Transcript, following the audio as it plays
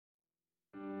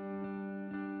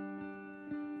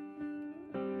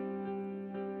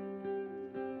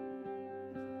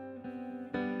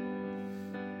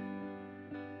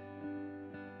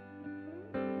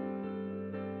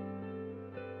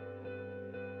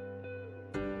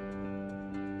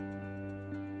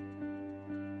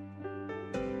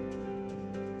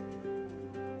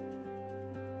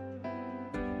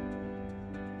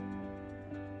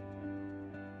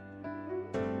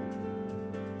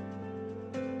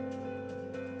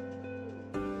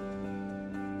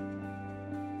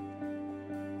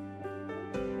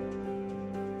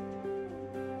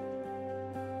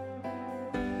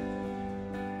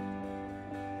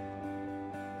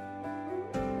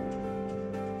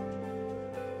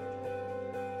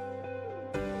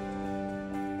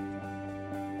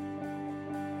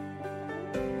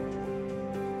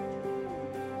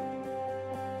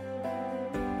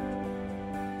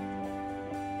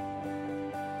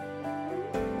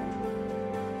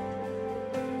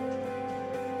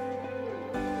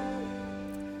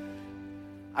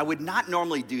I would not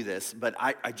normally do this, but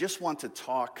I just want to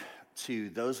talk to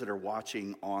those that are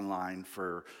watching online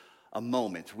for a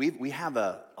moment. We have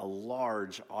a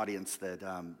large audience that,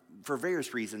 for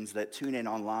various reasons, that tune in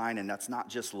online, and that's not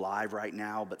just live right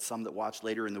now, but some that watch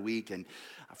later in the week. And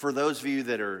for those of you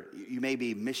that you may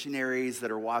be missionaries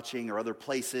that are watching or other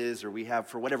places, or we have,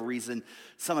 for whatever reason,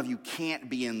 some of you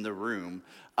can't be in the room.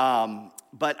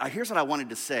 But here's what I wanted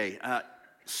to say.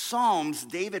 Psalms,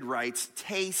 David writes,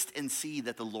 "Taste and see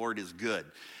that the Lord is good."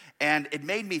 And it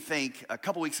made me think, a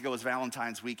couple weeks ago was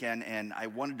Valentine's weekend, and I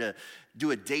wanted to do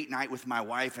a date night with my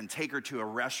wife and take her to a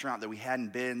restaurant that we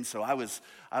hadn't been. So I was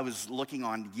looking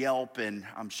on Yelp, and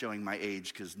I'm showing my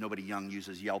age because nobody young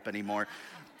uses Yelp anymore.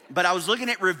 But I was looking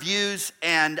at reviews,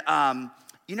 and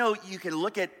you can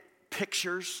look at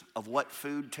pictures of what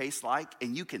food tastes like,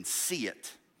 and you can see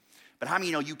it. But how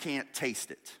many know you can't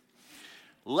taste it?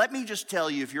 Let me just tell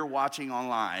you, if you're watching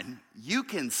online, you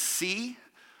can see,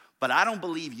 but I don't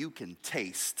believe you can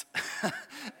taste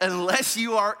unless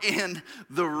you are in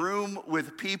the room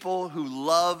with people who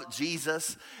love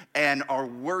Jesus and are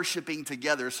worshiping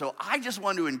together. So I just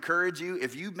want to encourage you,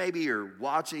 if you maybe are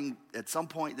watching at some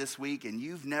point this week and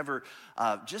you've never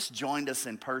just joined us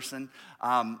in person,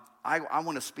 I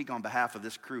want to speak on behalf of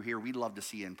this crew here. We'd love to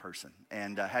see you in person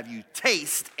and have you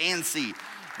taste and see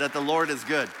that the Lord is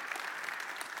good.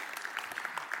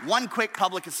 One quick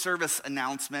public service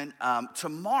announcement.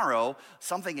 Tomorrow,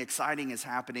 something exciting is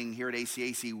happening here at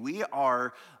ACAC. We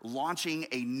are launching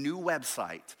a new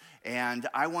website, and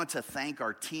I want to thank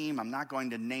our team. I'm not going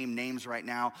to name names right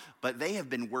now, but they have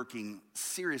been working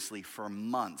seriously for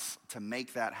months to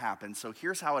make that happen. So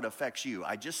here's how it affects you.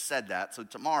 I just said that. So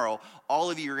tomorrow,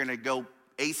 all of you are going to go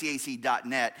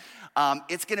acac.net.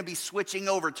 It's going to be switching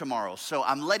over tomorrow. So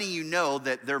I'm letting you know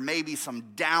that there may be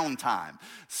some downtime.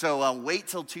 So wait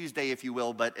till Tuesday, if you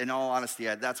will. But in all honesty,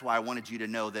 that's why I wanted you to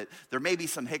know that there may be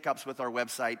some hiccups with our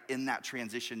website in that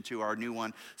transition to our new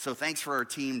one. So thanks for our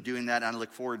team doing that. And I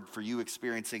look forward for you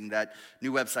experiencing that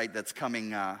new website that's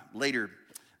coming later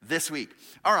this week.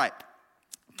 All right.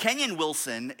 Kenyon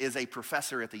Wilson is a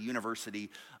professor at the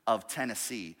University of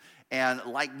Tennessee. And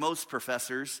like most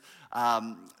professors,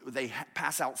 they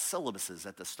pass out syllabuses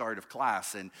at the start of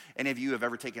class. And any of you have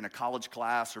ever taken a college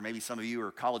class, or maybe some of you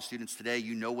are college students today,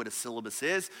 you know what a syllabus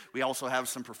is. We also have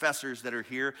some professors that are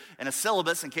here. And a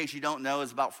syllabus, in case you don't know,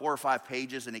 is about 4 or 5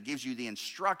 pages, and it gives you the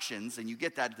instructions, and you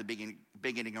get that at the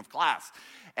beginning of class.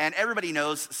 And everybody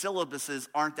knows syllabuses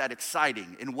aren't that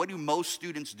exciting. And what do most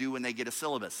students do when they get a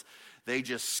syllabus? They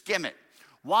just skim it.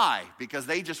 Why? Because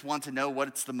they just want to know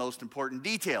what's the most important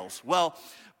details. Well,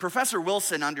 Professor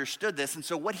Wilson understood this, and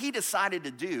so what he decided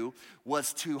to do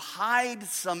was to hide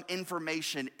some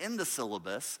information in the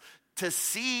syllabus to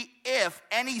see if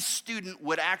any student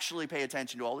would actually pay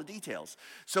attention to all the details.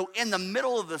 So in the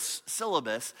middle of the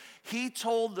syllabus, he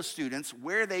told the students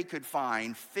where they could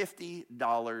find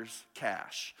 $50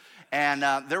 cash. And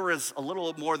there was a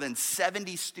little more than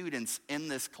 70 students in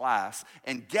this class,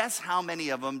 and guess how many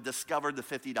of them discovered the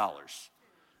 $50?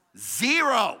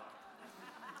 0.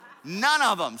 None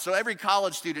of them. So every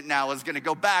college student now is going to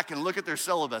go back and look at their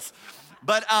syllabus.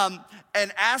 But,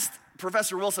 and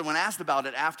Professor Wilson, when asked about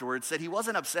it afterwards, said he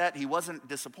wasn't upset, he wasn't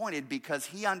disappointed, because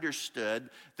he understood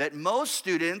that most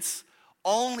students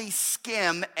only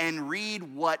skim and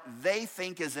read what they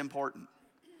think is important.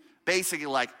 Basically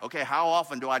like, okay, how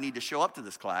often do I need to show up to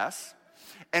this class?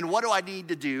 And what do I need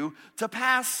to do to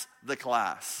pass the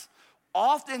class?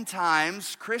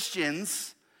 Oftentimes,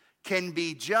 Christians can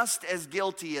be just as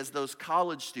guilty as those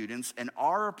college students in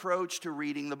our approach to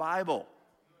reading the Bible.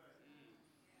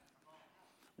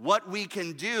 What we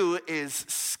can do is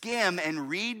skim and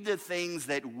read the things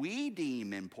that we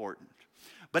deem important.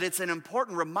 But it's an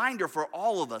important reminder for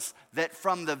all of us that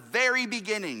from the very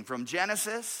beginning, from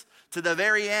Genesis to the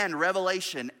very end,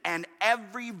 Revelation, and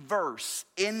every verse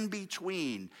in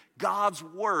between, God's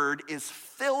word is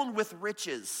filled with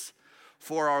riches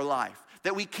for our life.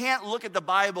 That we can't look at the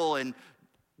Bible and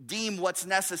deem what's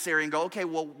necessary and go, okay,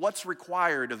 well, what's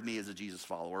required of me as a Jesus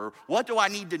follower? What do I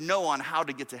need to know on how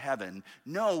to get to heaven?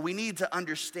 No, we need to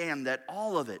understand that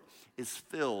all of it is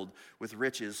filled with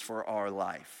riches for our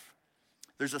life.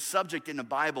 There's a subject in the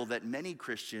Bible that many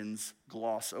Christians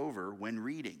gloss over when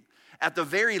reading. At the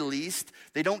very least,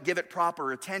 they don't give it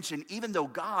proper attention, even though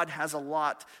God has a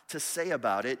lot to say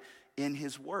about it in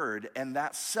his word. And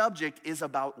that subject is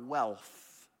about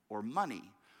wealth or money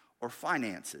or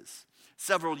finances.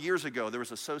 Several years ago, there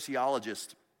was a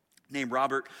sociologist named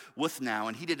Robert Wuthnow,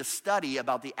 and he did a study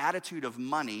about the attitude of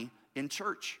money in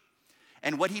church.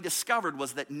 And what he discovered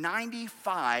was that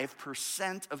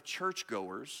 95% of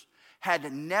churchgoers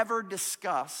had never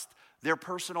discussed their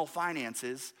personal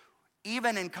finances,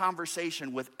 even in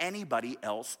conversation with anybody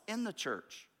else in the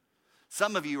church.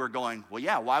 Some of you are going, well,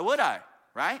 yeah, why would I,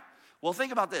 right? Well,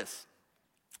 think about this.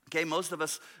 Okay, most of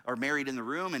us are married in the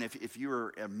room, and if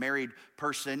you're a married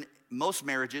person, most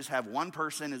marriages have one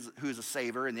person who is a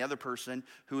saver and the other person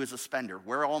who is a spender.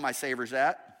 Where are all my savers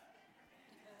at?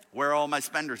 Where are all my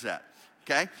spenders at?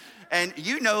 Okay? And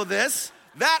you know this,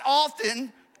 that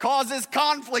often causes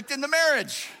conflict in the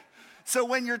marriage. So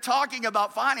when you're talking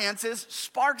about finances,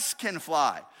 sparks can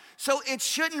fly. So it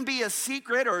shouldn't be a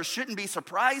secret or it shouldn't be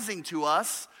surprising to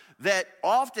us that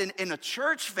often in a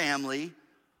church family,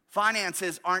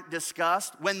 finances aren't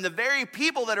discussed when the very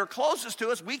people that are closest to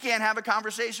us, we can't have a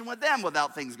conversation with them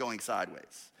without things going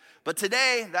sideways. But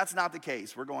today, that's not the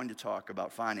case. We're going to talk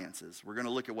about finances. We're going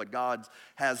to look at what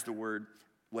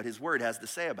what his word has to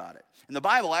say about it. And the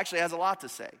Bible actually has a lot to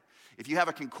say. If you have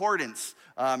a concordance,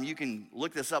 you can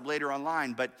look this up later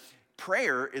online, but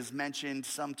prayer is mentioned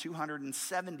some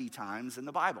 270 times in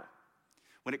the Bible.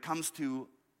 When it comes to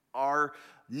our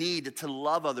need to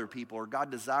love other people, or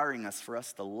God desiring us for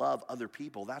us to love other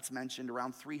people, that's mentioned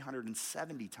around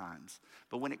 370 times.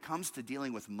 But when it comes to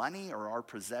dealing with money or our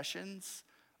possessions,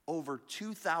 over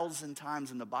 2,000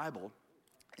 times in the Bible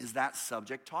is that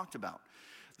subject talked about.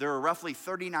 There are roughly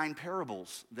 39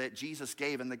 parables that Jesus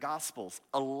gave in the Gospels.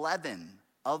 11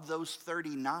 of those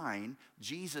 39,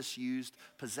 Jesus used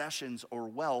possessions or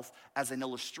wealth as an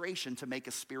illustration to make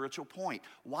a spiritual point.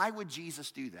 Why would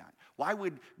Jesus do that? Why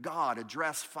would God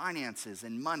address finances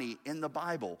and money in the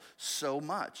Bible so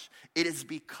much? It is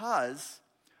because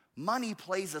money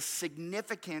plays a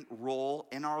significant role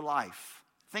in our life.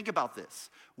 Think about this.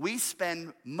 We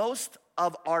spend most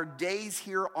of our days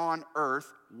here on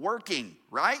earth working,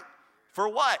 right? For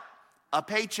what? A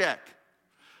paycheck.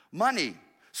 Money.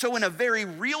 So in a very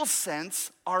real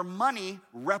sense, our money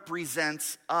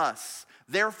represents us.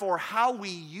 Therefore, how we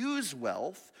use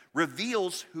wealth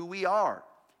reveals who we are.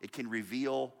 It can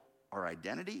reveal our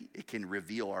identity. It can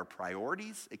reveal our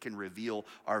priorities. It can reveal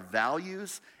our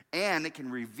values. And it can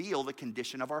reveal the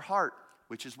condition of our heart,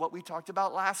 which is what we talked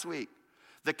about last week.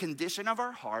 The condition of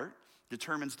our heart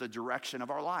determines the direction of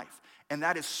our life. And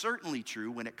that is certainly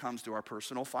true when it comes to our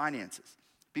personal finances.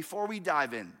 Before we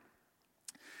dive in,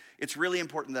 it's really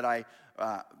important that I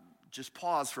just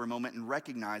pause for a moment and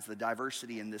recognize the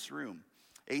diversity in this room.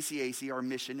 ACAC, our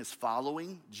mission is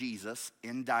following Jesus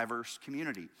in diverse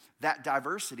community. That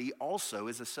diversity also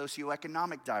is a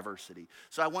socioeconomic diversity.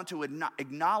 So I want to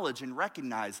acknowledge and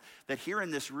recognize that here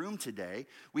in this room today,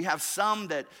 we have some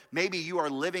that maybe you are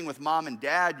living with mom and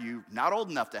dad, you're not old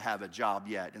enough to have a job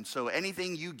yet. And so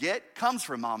anything you get comes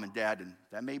from mom and dad. And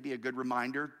that may be a good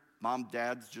reminder. Mom,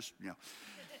 dad's just,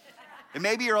 it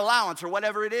may be your allowance or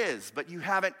whatever it is, but you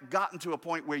haven't gotten to a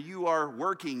point where you are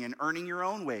working and earning your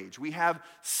own wage. We have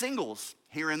singles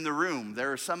here in the room.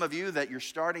 There are some of you that you're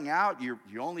starting out, your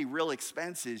only real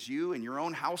expense is you and your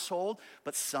own household,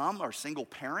 but some are single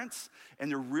parents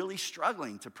and they're really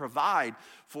struggling to provide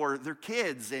for their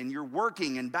kids, and you're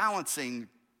working and balancing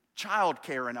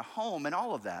childcare and a home and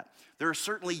all of that. There are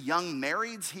certainly young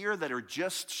marrieds here that are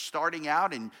just starting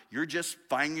out, and you're just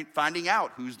finding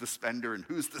out who's the spender and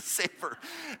who's the saver.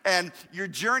 And your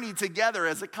journey together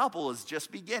as a couple is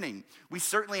just beginning. We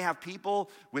certainly have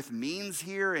people with means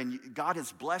here, and God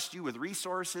has blessed you with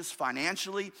resources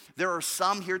financially. There are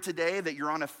some here today that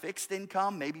you're on a fixed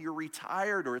income. Maybe you're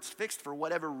retired or it's fixed for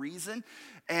whatever reason.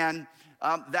 And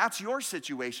that's your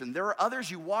situation. There are others,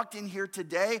 you walked in here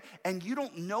today and you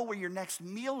don't know where your next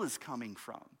meal is coming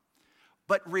from.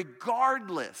 But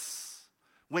regardless,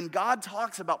 when God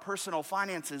talks about personal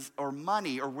finances or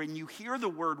money, or when you hear the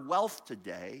word wealth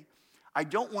today, I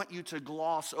don't want you to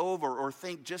gloss over or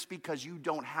think just because you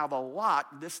don't have a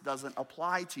lot, this doesn't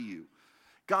apply to you.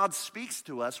 God speaks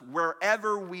to us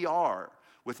wherever we are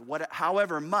with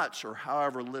however much or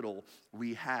however little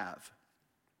we have.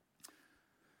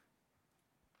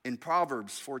 In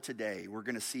Proverbs for today, we're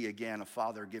going to see again a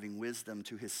father giving wisdom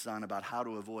to his son about how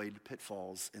to avoid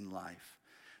pitfalls in life.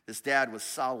 This dad was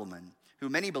Solomon, who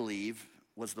many believe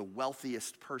was the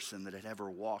wealthiest person that had ever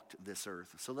walked this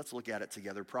earth. So let's look at it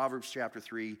together. Proverbs chapter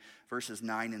 3, verses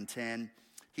 9 and 10.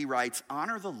 He writes,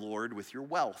 "Honor the Lord with your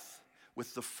wealth,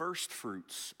 with the first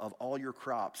fruits of all your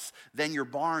crops. Then your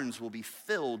barns will be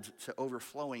filled to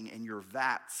overflowing, and your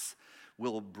vats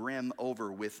will brim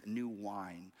over with new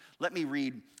wine." Let me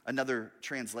read another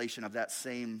translation of that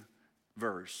same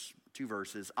verse, 2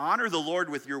 verses. "Honor the Lord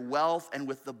with your wealth and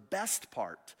with the best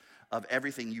part of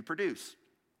everything you produce.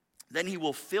 Then he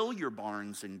will fill your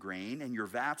barns in grain, and your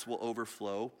vats will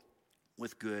overflow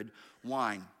with good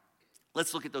wine."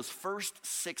 Let's look at those first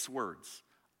 6 words.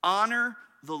 Honor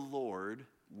the Lord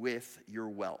with your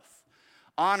wealth.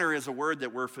 Honor is a word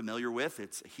that we're familiar with.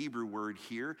 It's a Hebrew word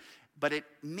here, but it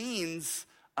means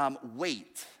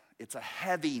weight. It's a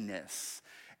heaviness.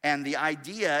 And the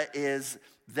idea is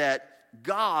that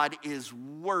God is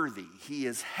worthy. He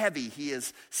is heavy. He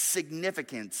is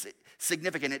significant.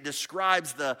 It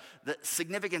describes the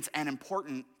significance and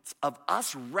importance of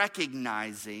us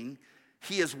recognizing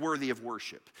He is worthy of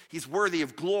worship. He's worthy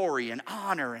of glory and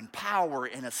honor and power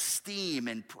and esteem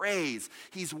and praise.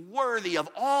 He's worthy of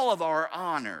all of our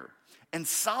honor. And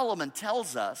Solomon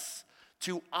tells us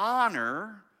to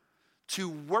honor, to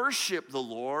worship the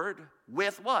Lord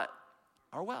with what?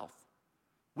 Our wealth.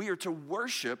 We are to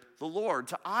worship the Lord,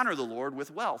 to honor the Lord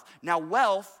with wealth. Now,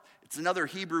 wealth, it's another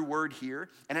Hebrew word here,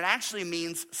 and it actually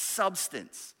means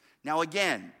substance. Now,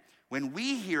 again, when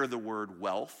we hear the word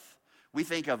wealth, we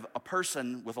think of a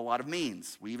person with a lot of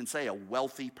means. We even say a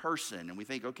wealthy person, and we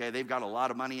think, okay, they've got a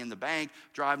lot of money in the bank,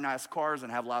 drive nice cars,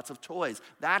 and have lots of toys.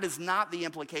 That is not the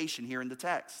implication here in the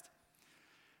text.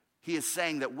 He is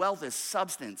saying that wealth is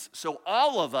substance. So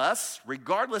all of us,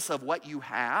 regardless of what you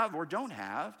have or don't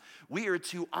have, we are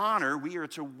to honor, we are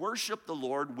to worship the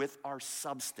Lord with our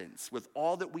substance, with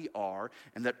all that we are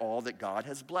and that all that God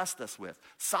has blessed us with.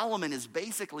 Solomon is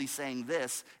basically saying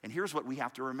this, and here's what we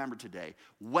have to remember today.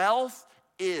 Wealth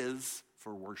is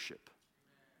for worship.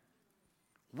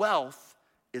 Wealth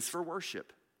is for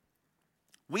worship.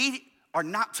 We are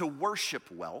not to worship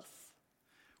wealth.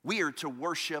 We are to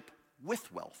worship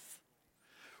with wealth.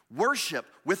 Worship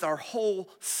with our whole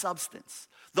substance.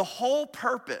 The whole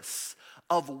purpose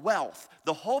of wealth,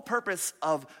 the whole purpose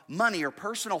of money or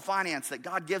personal finance that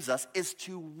God gives us is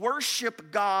to worship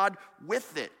God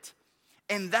with it.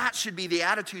 And that should be the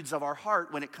attitudes of our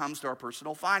heart when it comes to our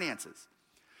personal finances.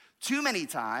 Too many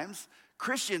times,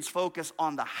 Christians focus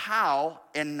on the how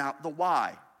and not the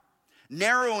why.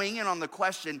 Narrowing in on the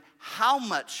question, how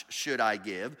much should I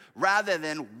give, rather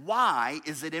than why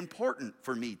is it important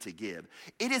for me to give?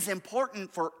 It is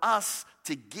important for us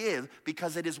to give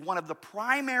because it is one of the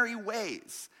primary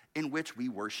ways in which we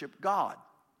worship God.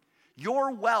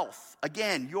 Your wealth,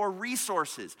 again, your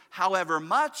resources, however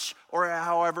much or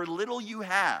however little you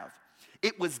have,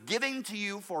 it was given to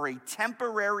you for a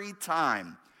temporary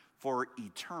time for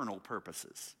eternal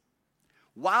purposes.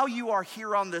 While you are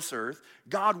here on this earth,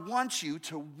 God wants you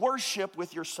to worship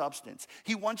with your substance.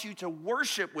 He wants you to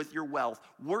worship with your wealth,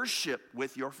 worship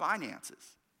with your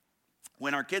finances.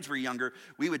 When our kids were younger,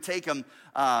 we would take them,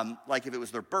 like if it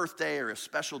was their birthday or a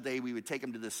special day, we would take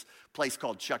them to this place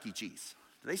called Chuck E. Cheese.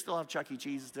 Do they still have Chuck E.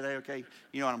 Cheese today? Okay,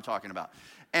 you know what I'm talking about.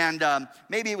 And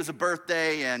maybe it was a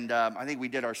birthday, and I think we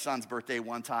did our son's birthday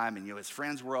one time, and his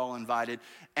friends were all invited.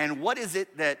 And what is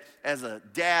it that, as a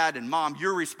dad and mom,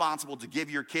 you're responsible to give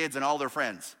your kids and all their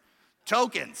friends?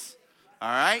 Tokens, all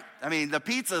right? I mean, the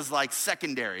pizza's like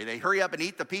secondary. They hurry up and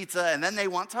eat the pizza, and then they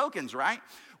want tokens, right?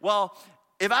 Well,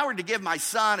 if I were to give my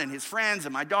son and his friends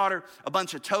and my daughter a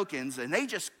bunch of tokens, and they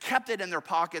just kept it in their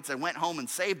pockets and went home and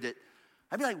saved it,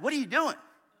 I'd be like, what are you doing?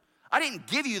 I didn't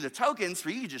give you the tokens for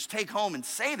you to just take home and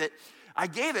save it. I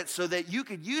gave it so that you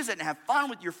could use it and have fun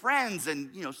with your friends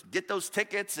and, get those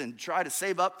tickets and try to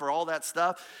save up for all that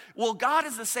stuff. Well, God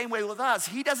is the same way with us.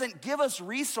 He doesn't give us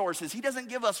resources. He doesn't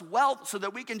give us wealth so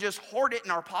that we can just hoard it in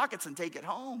our pockets and take it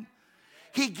home.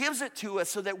 He gives it to us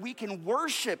so that we can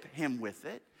worship Him with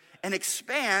it and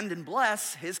expand and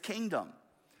bless His kingdom.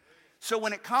 So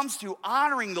when it comes to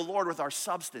honoring the Lord with our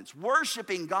substance,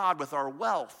 worshiping God with our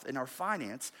wealth and our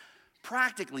finance,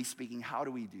 practically speaking, how do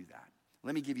we do that?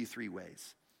 Let me give you 3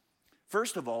 ways.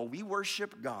 First of all, we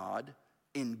worship God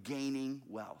in gaining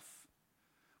wealth.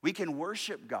 We can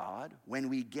worship God when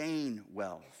we gain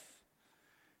wealth.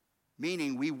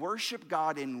 Meaning we worship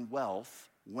God in wealth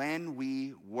when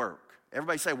we work.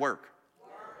 Everybody say work.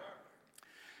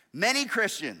 Many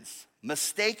Christians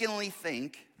mistakenly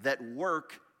think that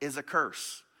work is a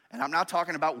curse. And I'm not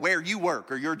talking about where you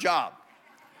work or your job.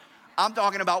 I'm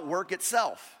talking about work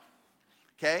itself.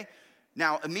 Okay?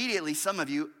 Now, immediately, some of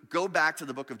you go back to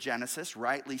the book of Genesis,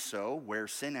 rightly so, where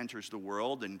sin enters the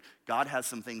world, and God has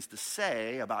some things to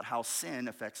say about how sin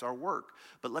affects our work.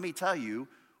 But let me tell you,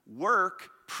 work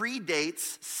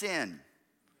predates sin.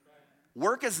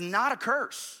 Work is not a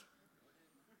curse.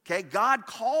 Okay? God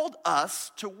called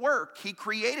us to work. He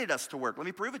created us to work. Let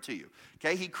me prove it to you.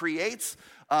 Okay? He creates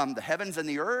the heavens and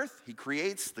the earth. He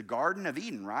creates the Garden of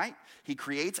Eden, right? He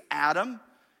creates Adam.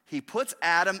 He puts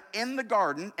Adam in the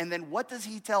garden, and then what does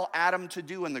he tell Adam to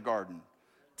do in the garden?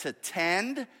 To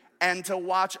tend and to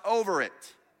watch over it.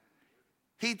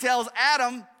 He tells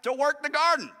Adam to work the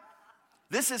garden.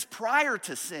 This is prior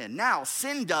to sin. Now,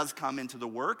 sin does come into the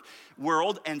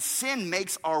world, and sin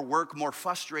makes our work more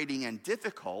frustrating and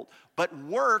difficult, but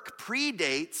work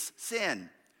predates sin.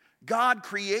 God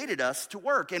created us to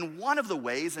work, and one of the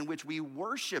ways in which we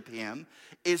worship him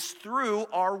is through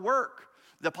our work.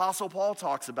 The Apostle Paul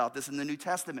talks about this in the New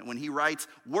Testament when he writes,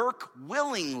 "Work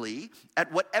willingly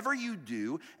at whatever you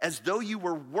do, as though you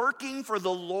were working for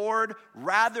the Lord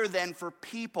rather than for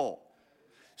people."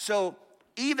 So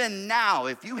even now,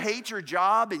 if you hate your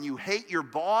job and you hate your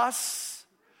boss,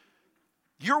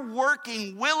 you're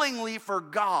working willingly for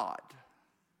God.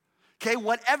 Okay,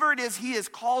 whatever it is he has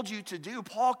called you to do,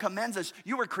 Paul commends us.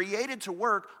 You were created to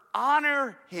work.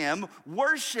 Honor him,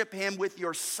 worship him with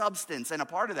your substance. And a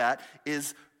part of that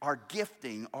is our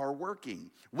gifting, our working.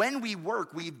 When we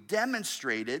work, we've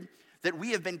demonstrated that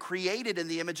we have been created in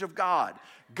the image of God.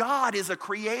 God is a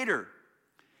creator.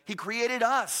 He created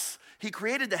us. He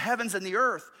created the heavens and the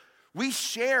earth. We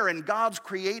share in God's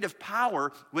creative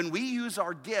power when we use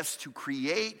our gifts to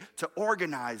create, to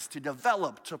organize, to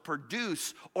develop, to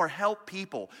produce, or help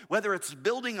people. Whether it's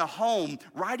building a home,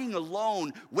 writing a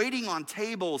loan, waiting on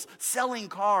tables, selling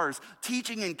cars,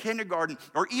 teaching in kindergarten,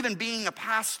 or even being a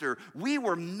pastor, we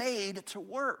were made to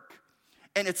work.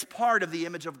 And it's part of the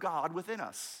image of God within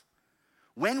us.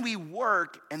 When we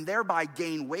work and thereby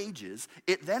gain wages,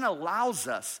 it then allows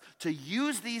us to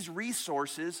use these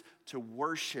resources to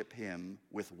worship him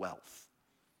with wealth.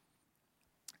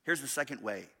 Here's the second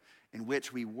way in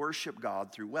which we worship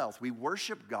God through wealth. We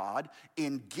worship God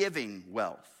in giving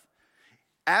wealth.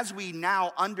 As we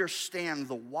now understand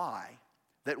the why,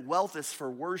 that wealth is for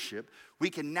worship, we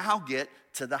can now get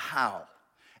to the how.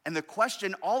 And the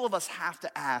question all of us have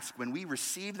to ask when we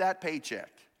receive that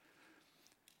paycheck,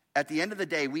 at the end of the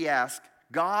day, we ask,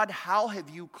 God, how have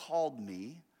you called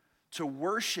me to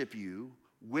worship you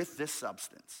with this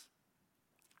substance?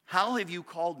 How have you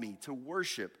called me to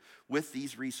worship with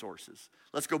these resources?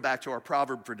 Let's go back to our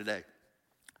proverb for today.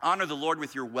 Honor the Lord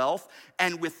with your wealth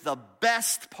and with the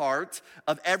best part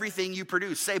of everything you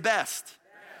produce. Say best.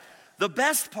 The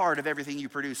best part of everything you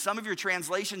produce. Some of your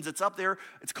translations, it's up there.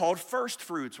 It's called first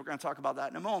fruits. We're going to talk about that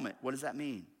in a moment. What does that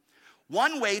mean?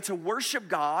 One way to worship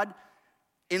God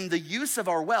in the use of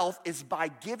our wealth is by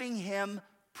giving him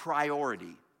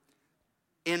priority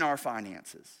in our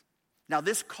finances. Now,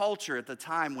 this culture at the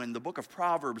time when the book of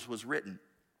Proverbs was written,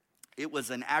 it was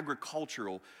an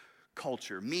agricultural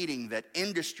culture, meaning that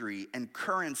industry and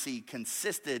currency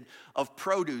consisted of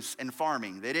produce and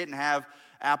farming. They didn't have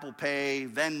Apple Pay,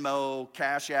 Venmo,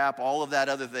 Cash App, all of that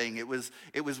other thing. It was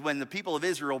when the people of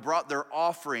Israel brought their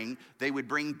offering, they would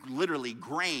bring literally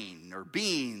grain or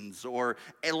beans or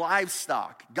a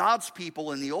livestock. God's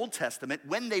people in the Old Testament,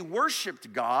 when they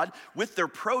worshiped God with their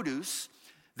produce,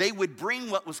 they would bring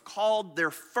what was called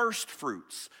their first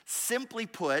fruits. Simply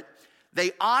put,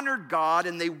 they honored God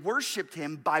and they worshiped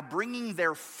him by bringing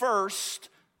their first,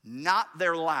 not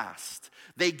their last.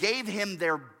 They gave him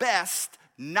their best,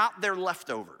 not their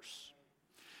leftovers.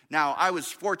 Now, I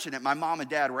was fortunate. My mom and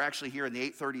dad were actually here in the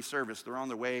 8:30 service. They're on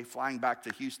their way flying back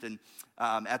to Houston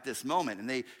at this moment. And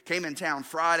they came in town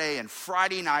Friday, and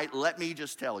Friday night, let me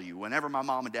just tell you, whenever my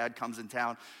mom and dad comes in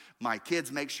town, my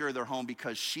kids make sure they're home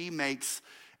because she makes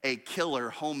a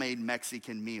killer homemade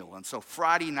Mexican meal. And so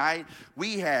Friday night,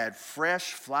 we had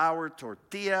fresh flour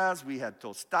tortillas, we had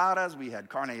tostadas, we had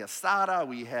carne asada,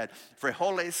 we had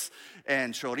frijoles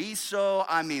and chorizo.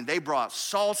 I mean, they brought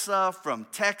salsa from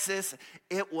Texas.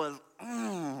 It was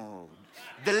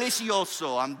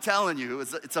delicioso, I'm telling you.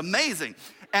 It's amazing.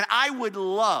 And I would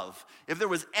love, if there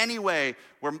was any way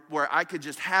where I could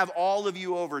just have all of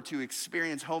you over to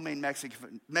experience homemade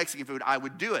Mexican food, I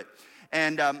would do it.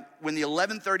 And when the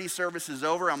 11:30 service is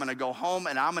over, I'm going to go home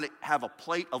and I'm going to have a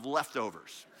plate of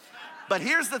leftovers. But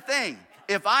here's the thing.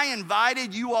 If I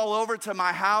invited you all over to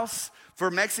my house for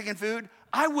Mexican food,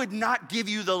 I would not give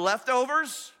you the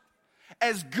leftovers.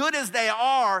 As good as they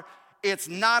are, it's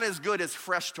not as good as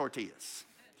fresh tortillas.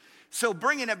 So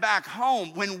bringing it back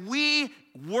home, when we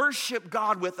worship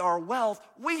God with our wealth,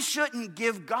 we shouldn't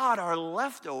give God our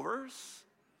leftovers.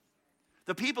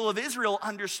 The people of Israel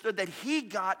understood that he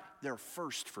got their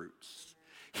first fruits.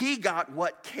 He got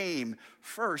what came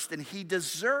first, and he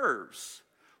deserves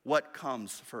what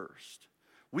comes first.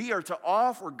 We are to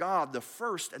offer God the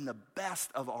first and the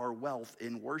best of our wealth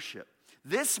in worship.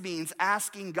 This means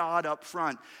asking God up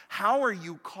front, how are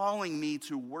you calling me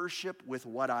to worship with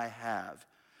what I have?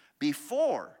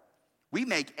 Before we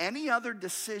make any other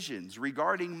decisions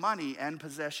regarding money and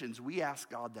possessions, we ask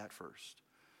God that first.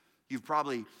 You've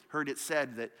probably heard it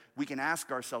said that we can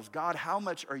ask ourselves, God, how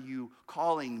much are you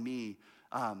calling me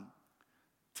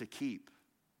to keep?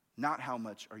 not how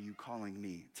much are you calling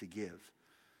me to give.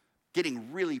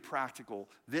 Getting really practical,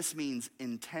 this means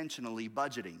intentionally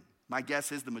budgeting. My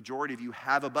guess is the majority of you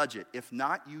have a budget. If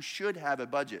not, you should have a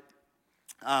budget.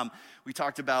 We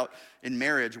talked about in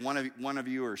marriage, one of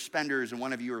you are spenders and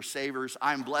one of you are savers.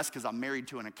 I'm blessed because I'm married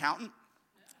to an accountant.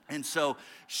 And so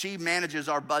she manages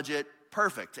our budget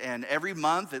perfect. And every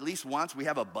month, at least once, we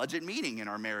have a budget meeting in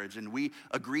our marriage. And we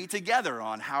agree together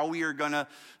on how we are going to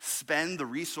spend the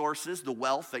resources, the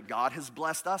wealth that God has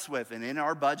blessed us with. And in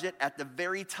our budget, at the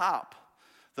very top,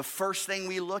 the first thing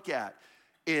we look at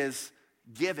is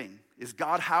giving. Is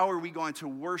God, how are we going to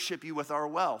worship you with our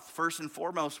wealth? First and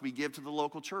foremost, we give to the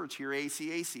local church here at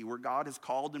ACAC, where God has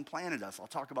called and planted us. I'll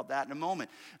talk about that in a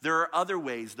moment. There are other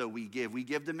ways, though, we give. We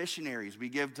give to missionaries. We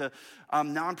give to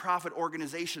nonprofit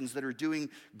organizations that are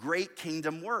doing great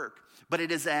kingdom work. But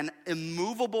it is an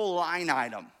immovable line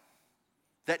item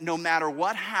that no matter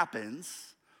what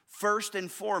happens, first and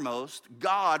foremost,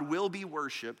 God will be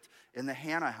worshiped in the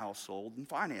Hannah household and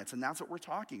finance. And that's what we're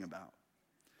talking about.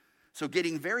 So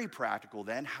getting very practical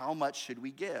then, how much should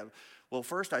we give? Well,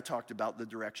 first I talked about the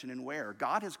direction and where.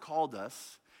 God has called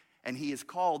us, and he has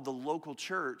called the local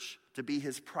church to be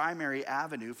his primary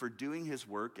avenue for doing his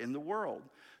work in the world.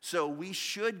 So we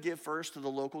should give first to the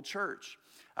local church.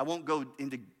 I won't go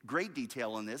into great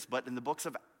detail on this, but in the book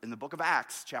of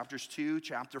Acts, chapters 2,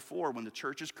 chapter 4, when the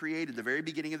church is created, the very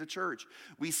beginning of the church,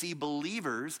 we see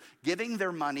believers giving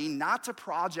their money not to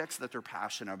projects that they're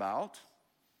passionate about,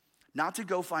 not to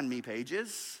GoFundMe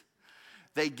pages.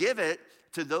 They give it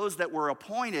to those that were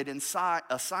appointed and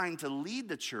assigned to lead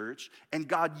the church, and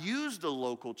God used the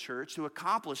local church to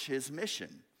accomplish his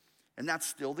mission. And that's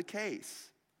still the case.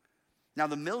 Now,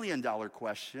 the million-dollar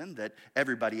question that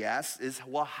everybody asks is,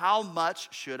 well, how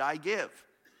much should I give?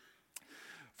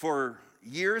 For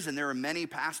years, and there are many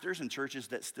pastors and churches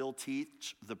that still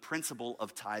teach the principle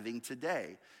of tithing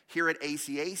today. Here at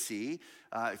ACAC,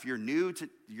 if you're new,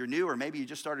 or maybe you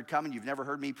just started coming, you've never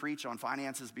heard me preach on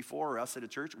finances before, or us at a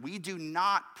church, we do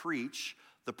not preach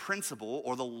the principle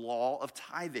or the law of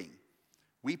tithing.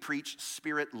 We preach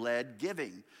spirit-led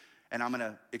giving, and I'm going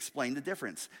to explain the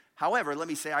difference. However, let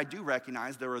me say I do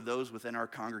recognize there are those within our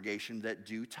congregation that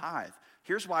do tithe.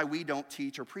 Here's why we don't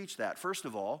teach or preach that. First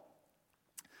of all,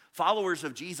 followers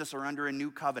of Jesus are under a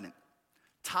new covenant.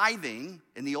 Tithing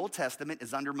in the Old Testament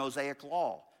is under Mosaic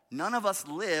law. None of us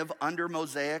live under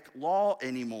Mosaic law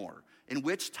anymore, in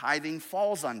which tithing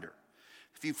falls under.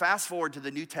 If you fast forward to the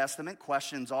New Testament,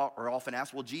 questions are often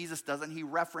asked, well, Jesus, doesn't he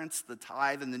reference the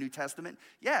tithe in the New Testament?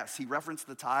 Yes, he referenced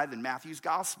the tithe in Matthew's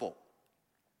gospel.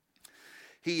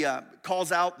 He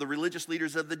calls out the religious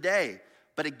leaders of the day.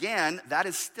 But again, that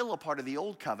is still a part of the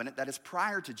old covenant. That is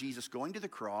prior to Jesus going to the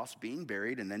cross, being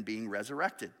buried, and then being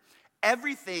resurrected.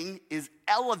 Everything is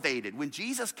elevated. When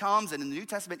Jesus comes, and in the New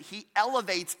Testament, he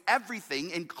elevates everything,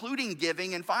 including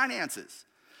giving and finances.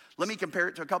 Let me compare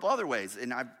it to a couple other ways,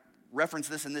 and I've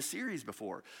referenced this in this series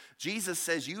before. Jesus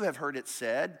says, you have heard it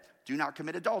said, do not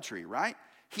commit adultery, right?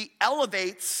 He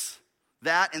elevates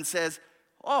that and says,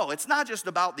 oh, it's not just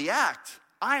about the act.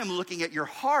 I am looking at your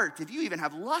heart, if you even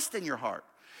have lust in your heart.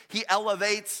 He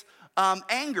elevates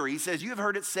anger. He says, you have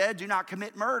heard it said, do not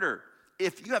commit murder.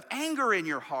 If you have anger in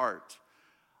your heart,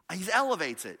 he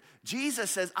elevates it. Jesus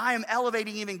says, I am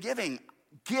elevating even giving.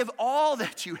 Give all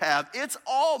that you have. It's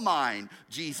all mine,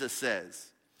 Jesus says.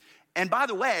 And by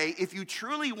the way, if you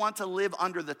truly want to live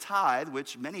under the tithe,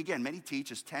 which many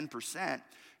teach is 10%,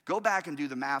 go back and do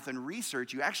the math and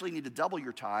research. You actually need to double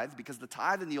your tithe because the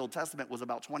tithe in the Old Testament was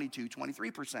about 22,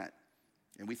 23%.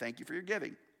 And we thank you for your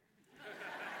giving.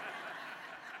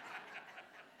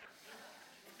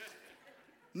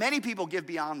 Many people give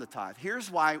beyond the tithe. Here's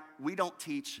why we don't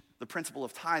teach the principle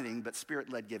of tithing, but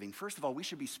spirit-led giving. First of all, we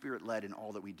should be spirit-led in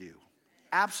all that we do.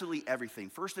 Absolutely everything.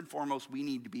 First and foremost, we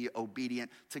need to be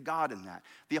obedient to God in that.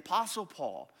 The Apostle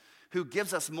Paul, who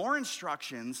gives us more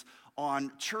instructions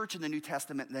on church in the New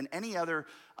Testament than any other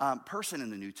person in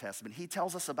the New Testament. He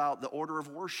tells us about the order of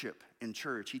worship in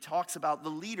church. He talks about the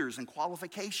leaders and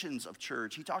qualifications of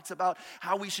church. He talks about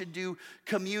how we should do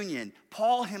communion.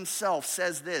 Paul himself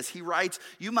says this. He writes,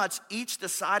 you must each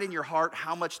decide in your heart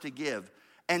how much to give,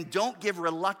 and don't give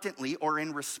reluctantly or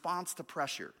in response to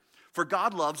pressure. For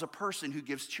God loves a person who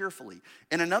gives cheerfully.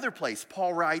 In another place,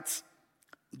 Paul writes,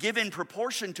 Give in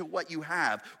proportion to what you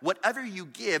have. Whatever you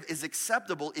give is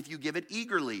acceptable if you give it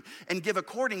eagerly. And give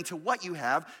according to what you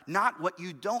have, not what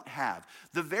you don't have.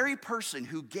 The very person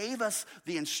who gave us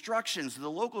the instructions, the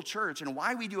local church, and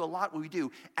why we do a lot what we do,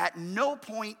 at no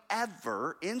point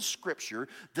ever in Scripture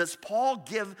does Paul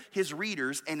give his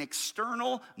readers an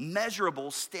external,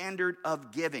 measurable standard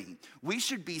of giving. We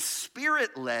should be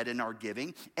Spirit-led in our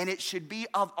giving, and it should be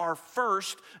of our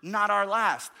first, not our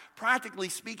last. Practically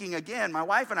speaking, again, my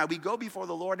wife and I, we go before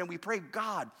the Lord and we pray,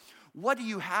 God, what do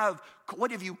you have?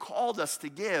 What have you called us to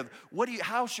give?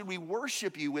 How should we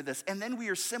worship you with this? And then we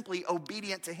are simply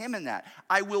obedient to him in that.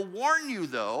 I will warn you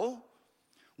though,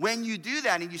 when you do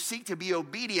that and you seek to be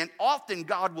obedient, often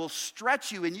God will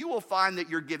stretch you and you will find that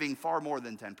you're giving far more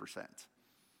than 10%.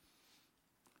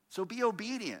 So be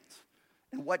obedient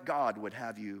in what God would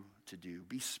have you to do.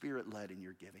 Be Spirit-led in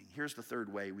your giving. Here's the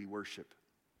third way we worship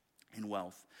in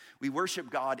wealth. We worship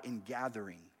God in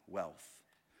gathering wealth.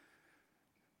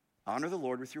 Honor the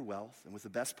Lord with your wealth and with the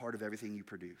best part of everything you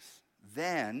produce.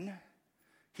 Then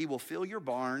he will fill your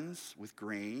barns with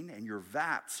grain and your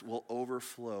vats will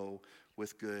overflow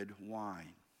with good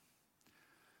wine.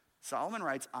 Solomon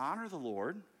writes, honor the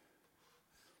Lord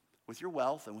with your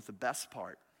wealth and with the best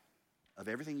part of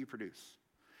everything you produce.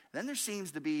 Then there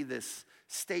seems to be this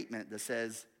statement that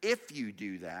says, if you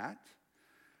do that,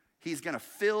 he's going to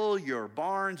fill your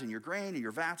barns and your grain and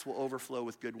your vats will overflow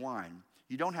with good wine.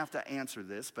 You don't have to answer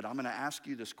this, but I'm going to ask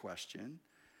you this question.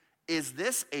 Is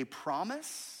this a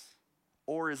promise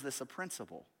or is this a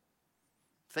principle?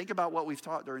 Think about what we've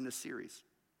taught during this series.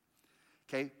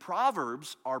 Okay,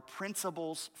 Proverbs are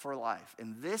principles for life,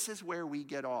 and this is where we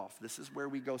get off. This is where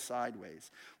we go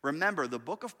sideways. Remember, the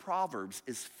book of Proverbs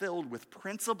is filled with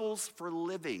principles for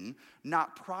living,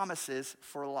 not promises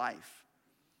for life.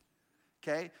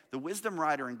 Okay, the wisdom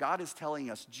writer and God is telling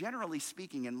us, generally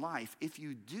speaking in life, if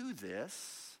you do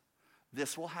this,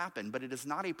 this will happen. But it is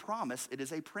not a promise, it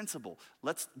is a principle.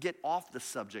 Let's get off the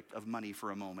subject of money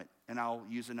for a moment, and I'll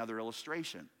use another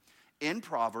illustration. In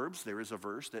Proverbs, there is a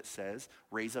verse that says,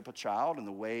 raise up a child in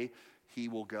the way he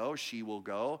will go, she will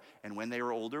go, and when they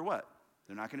are older, what?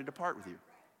 They're not going to depart with you.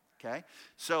 Okay?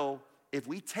 So if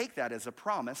we take that as a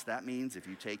promise, that means if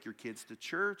you take your kids to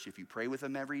church, if you pray with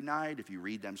them every night, if you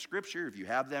read them scripture, if you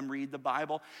have them read the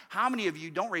Bible, how many of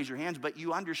you, don't raise your hands, but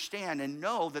you understand and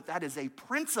know that that is a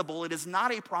principle. It is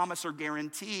not a promise or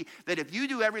guarantee that if you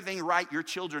do everything right, your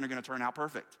children are going to turn out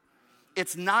perfect.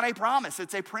 It's not a promise,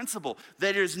 it's a principle.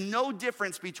 There's no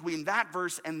difference between that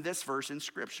verse and this verse in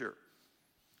Scripture.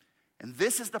 And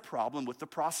this is the problem with the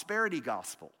prosperity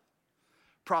gospel.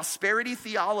 Prosperity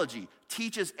theology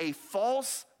teaches a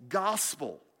false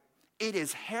gospel. It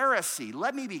is heresy.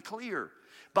 Let me be clear.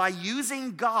 By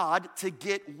using God to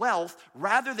get wealth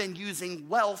rather than using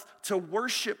wealth to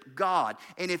worship God.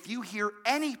 And if you hear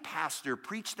any pastor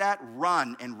preach that,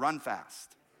 run and run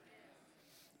fast.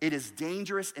 It is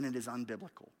dangerous and it is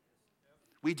unbiblical.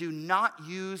 We do not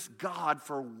use God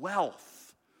for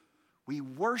wealth. We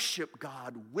worship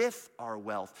God with our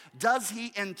wealth. Does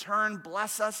he in turn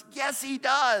bless us? Yes, he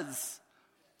does.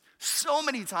 So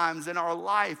many times in our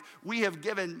life, we have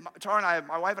given, Tara and I,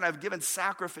 my wife and I have given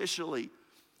sacrificially.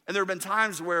 And there have been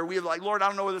times where we have like, Lord, I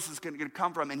don't know where this is going to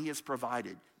come from, and he has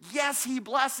provided. Yes, he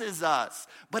blesses us,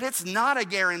 but it's not a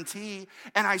guarantee.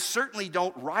 And I certainly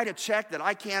don't write a check that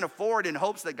I can't afford in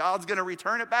hopes that God's going to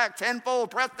return it back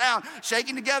tenfold, pressed down,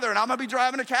 shaking together, and I'm going to be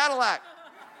driving a Cadillac.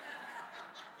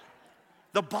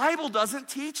 The Bible doesn't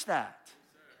teach that.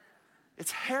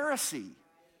 It's heresy.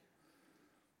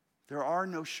 There are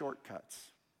no shortcuts.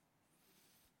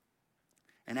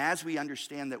 And as we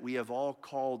understand that we have all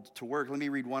called to work, let me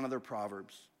read one other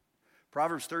Proverbs.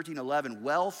 Proverbs 13:11,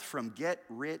 wealth from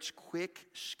get-rich-quick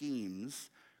schemes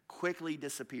quickly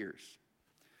disappears.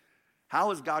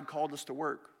 How has God called us to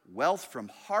work? Wealth from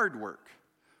hard work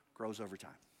grows over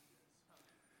time.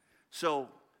 So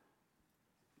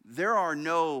there are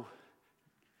no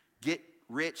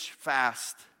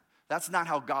get-rich-fast. That's not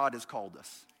how God has called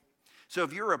us. So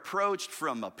if you're approached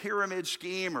from a pyramid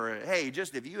scheme or, hey,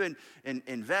 just if you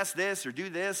invest this or do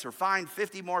this or find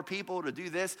 50 more people to do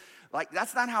this, like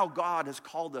that's not how God has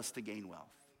called us to gain wealth.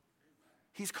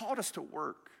 He's called us to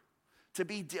work, to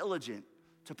be diligent,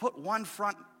 to put one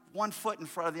foot in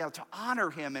front of the other, to honor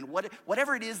him and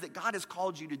whatever it is that God has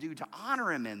called you to do, to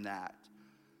honor him in that.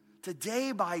 To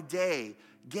day by day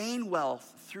gain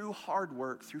wealth through hard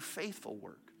work, through faithful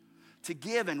work. To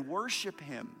give and worship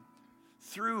him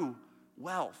through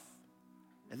wealth,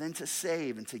 and then to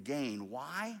save and to gain.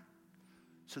 Why?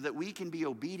 So that we can be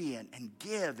obedient and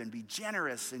give and be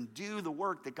generous and do the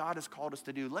work that God has called us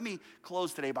to do. Let me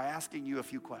close today by asking you a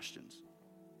few questions.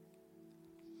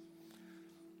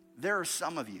 there are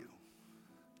some of you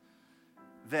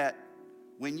that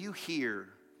when you hear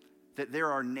that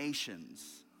there are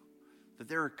nations, that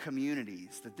there are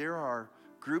communities, that there are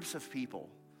groups of people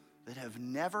that have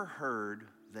never heard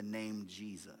the name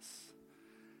Jesus,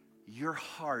 your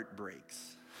heart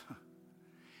breaks.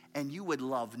 And you would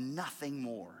love nothing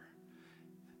more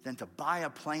than to buy a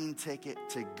plane ticket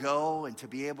to go and to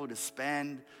be able to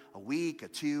spend a week, a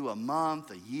two, a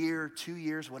month, a year, 2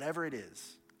 years, whatever it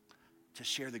is, to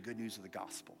share the good news of the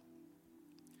gospel.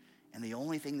 And the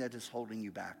only thing that is holding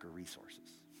you back are resources.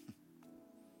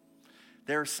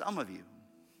 There are some of you,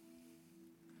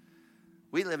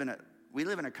 we live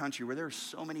in a country where there are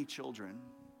so many children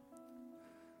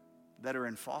that are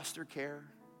in foster care,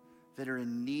 that are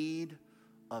in need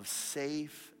of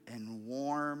safe and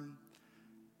warm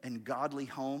and godly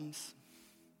homes.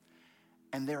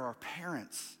 And there are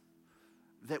parents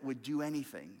that would do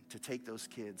anything to take those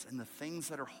kids. And the things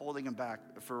that are holding them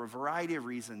back, for a variety of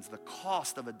reasons, the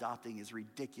cost of adopting is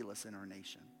ridiculous in our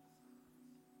nation.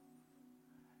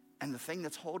 And the thing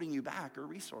that's holding you back are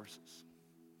resources.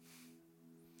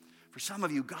 For some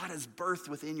of you, God has birthed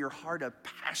within your heart a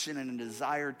passion and a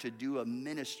desire to do a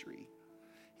ministry.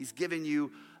 He's given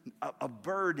you a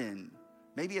burden.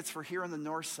 Maybe it's for here on the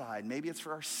north side. Maybe it's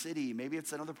for our city. Maybe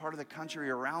it's another part of the country,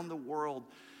 around the world.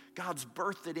 God's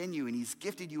birthed it in you, and he's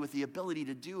gifted you with the ability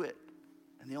to do it.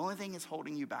 And the only thing that's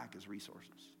holding you back is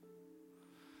resources.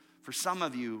 For some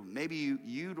of you, maybe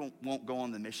you won't go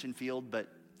on the mission field, but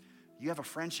you have a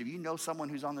friendship. You know someone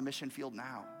who's on the mission field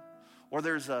now. Or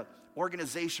there's an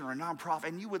organization or a nonprofit,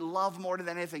 and you would love more than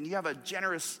anything. You have a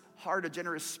generous heart, a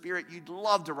generous spirit. You'd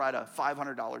love to write a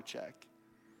 $500 check,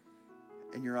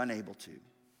 and you're unable to.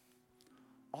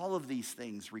 All of these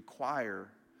things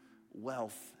require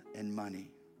wealth and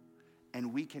money.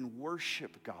 And we can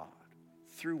worship God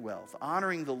through wealth.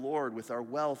 Honoring the Lord with our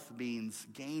wealth means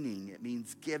gaining. It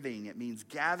means giving. It means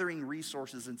gathering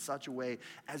resources in such a way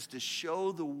as to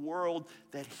show the world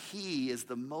that he is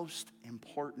the most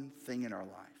important thing in our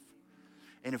life.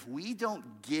 And if we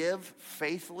don't give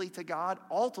faithfully to God,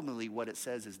 ultimately what it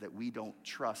says is that we don't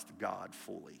trust God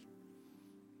fully.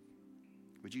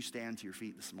 Would you stand to your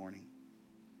feet this morning?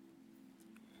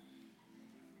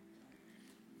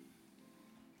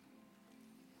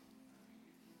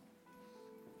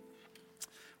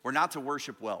 We're not to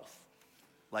worship wealth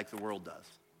like the world does.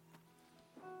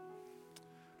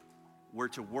 We're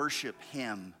to worship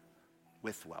him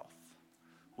with wealth,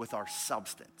 with our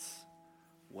substance,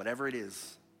 whatever it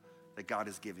is that God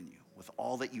has given you, with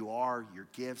all that you are, your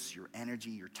gifts, your energy,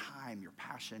 your time, your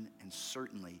passion, and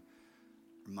certainly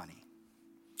money.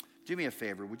 Do me a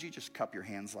favor, would you just cup your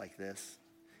hands like this?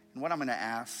 And what I'm going to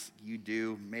ask you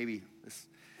do, maybe this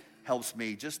helps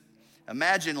me, just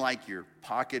imagine like your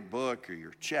pocketbook or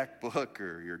your checkbook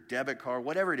or your debit card,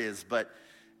 whatever it is,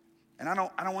 and I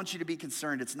don't want you to be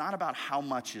concerned. It's not about how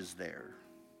much is there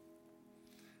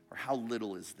or how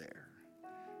little is there.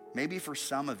 Maybe for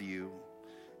some of you,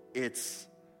 it's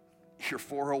your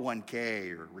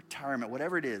 401k or retirement,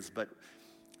 whatever it is, but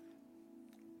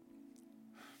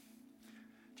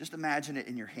just imagine it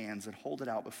in your hands and hold it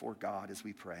out before God as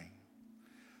we pray.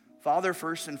 Father,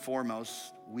 first and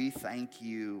foremost, we thank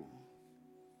you.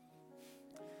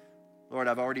 Lord,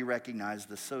 I've already recognized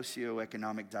the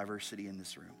socioeconomic diversity in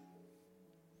this room.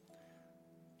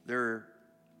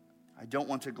 I don't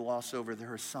want to gloss over,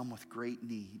 there are some with great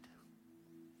need.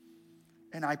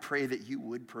 And I pray that you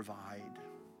would provide.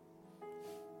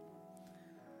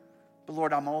 But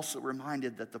Lord, I'm also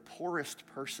reminded that the poorest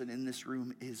person in this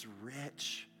room is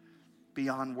rich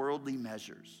beyond worldly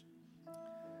measures.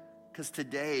 Because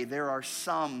today there are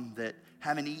some that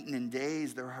haven't eaten in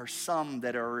days. There are some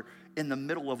that are in the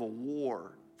middle of a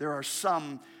war. There are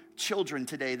some children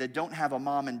today that don't have a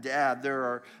mom and dad. There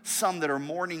are some that are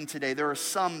mourning today. There are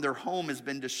some, their home has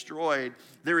been destroyed.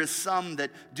 There is some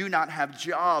that do not have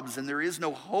jobs, and there is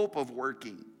no hope of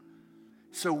working.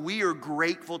 So we are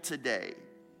grateful today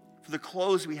for the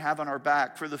clothes we have on our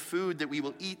back, for the food that we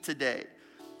will eat today,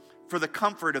 for the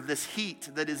comfort of this heat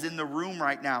that is in the room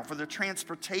right now, for the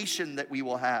transportation that we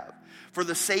will have, for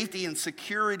the safety and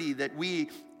security that we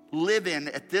live in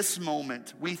at this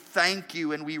moment. We thank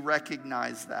you and we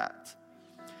recognize that.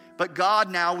 But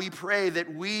God, now we pray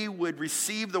that we would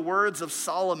receive the words of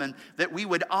Solomon, that we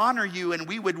would honor you and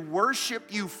we would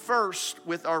worship you first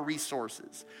with our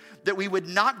resources, that we would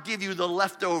not give you the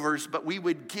leftovers, but we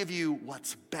would give you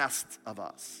what's best of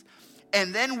us.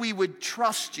 And then we would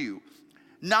trust you,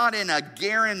 not in a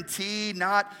guarantee,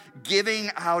 not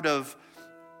giving out of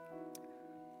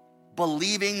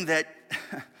believing that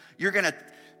you're going to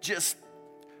just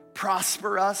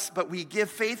prosper us, but we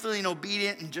give faithfully and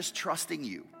obedient and just trusting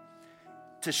you.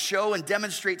 to show and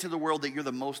demonstrate to the world that you're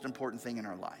the most important thing in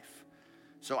our life.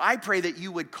 So I pray that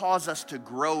you would cause us to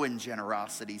grow in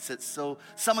generosity, so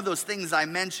some of those things I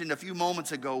mentioned a few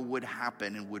moments ago would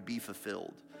happen and would be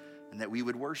fulfilled, and that we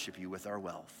would worship you with our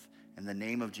wealth. In the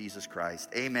name of Jesus Christ,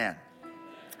 amen.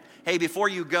 Hey, before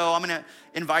you go, I'm going to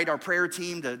invite our prayer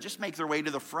team to just make their way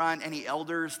to the front. Any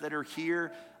elders that are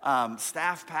here,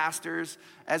 staff pastors,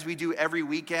 as we do every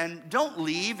weekend. Don't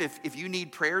leave if you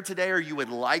need prayer today or you would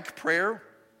like prayer.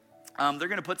 They're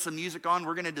going to put some music on.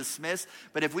 We're going to dismiss.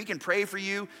 But if we can pray for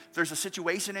you, if there's a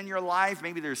situation in your life,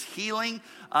 maybe there's healing.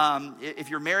 If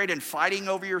you're married and fighting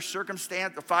over your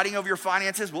circumstance, fighting over your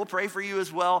finances, we'll pray for you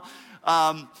as well.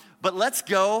 But let's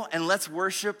go and let's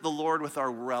worship the Lord with our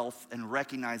wealth and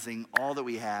recognizing all that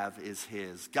we have is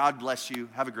His. God bless you.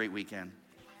 Have a great weekend.